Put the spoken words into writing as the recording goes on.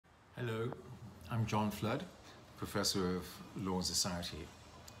Hello, I'm John Flood, Professor of Law and Society.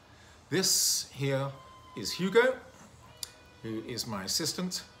 This here is Hugo, who is my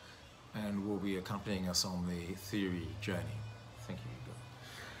assistant and will be accompanying us on the theory journey. Thank you, Hugo.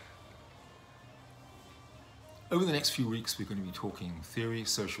 Over the next few weeks, we're going to be talking theory,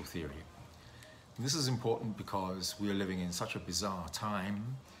 social theory. And this is important because we are living in such a bizarre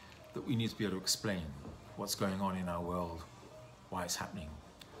time that we need to be able to explain what's going on in our world, why it's happening,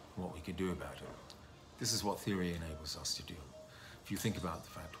 what we can do about it. This is what theory enables us to do. If you think about the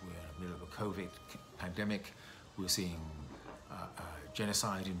fact we're in the middle of a COVID pandemic, we're seeing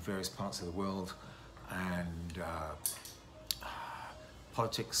genocide in various parts of the world, and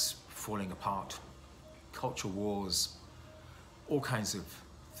politics falling apart, culture wars, all kinds of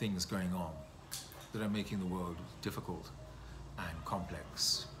things going on that are making the world difficult and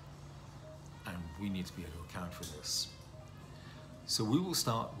complex, and we need to be able to account for this. So we will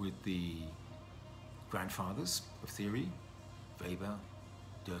start with the grandfathers of theory, Weber,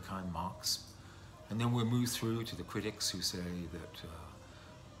 Durkheim, Marx, and then we'll move through to the critics who say that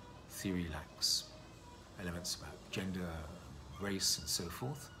theory lacks elements about gender, race, and so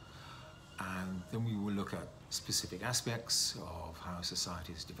forth. And then we will look at specific aspects of how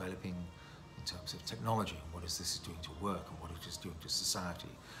society is developing in terms of technology, and what is this doing to work, and what it is doing to society,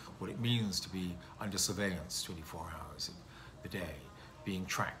 what it means to be under surveillance 24 hours the day, being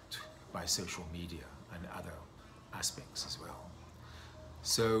tracked by social media and other aspects as well.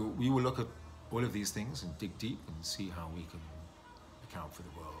 So we will look at all of these things and dig deep and see how we can account for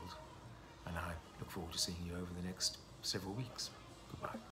the world. And I look forward to seeing you over the next several weeks. Goodbye.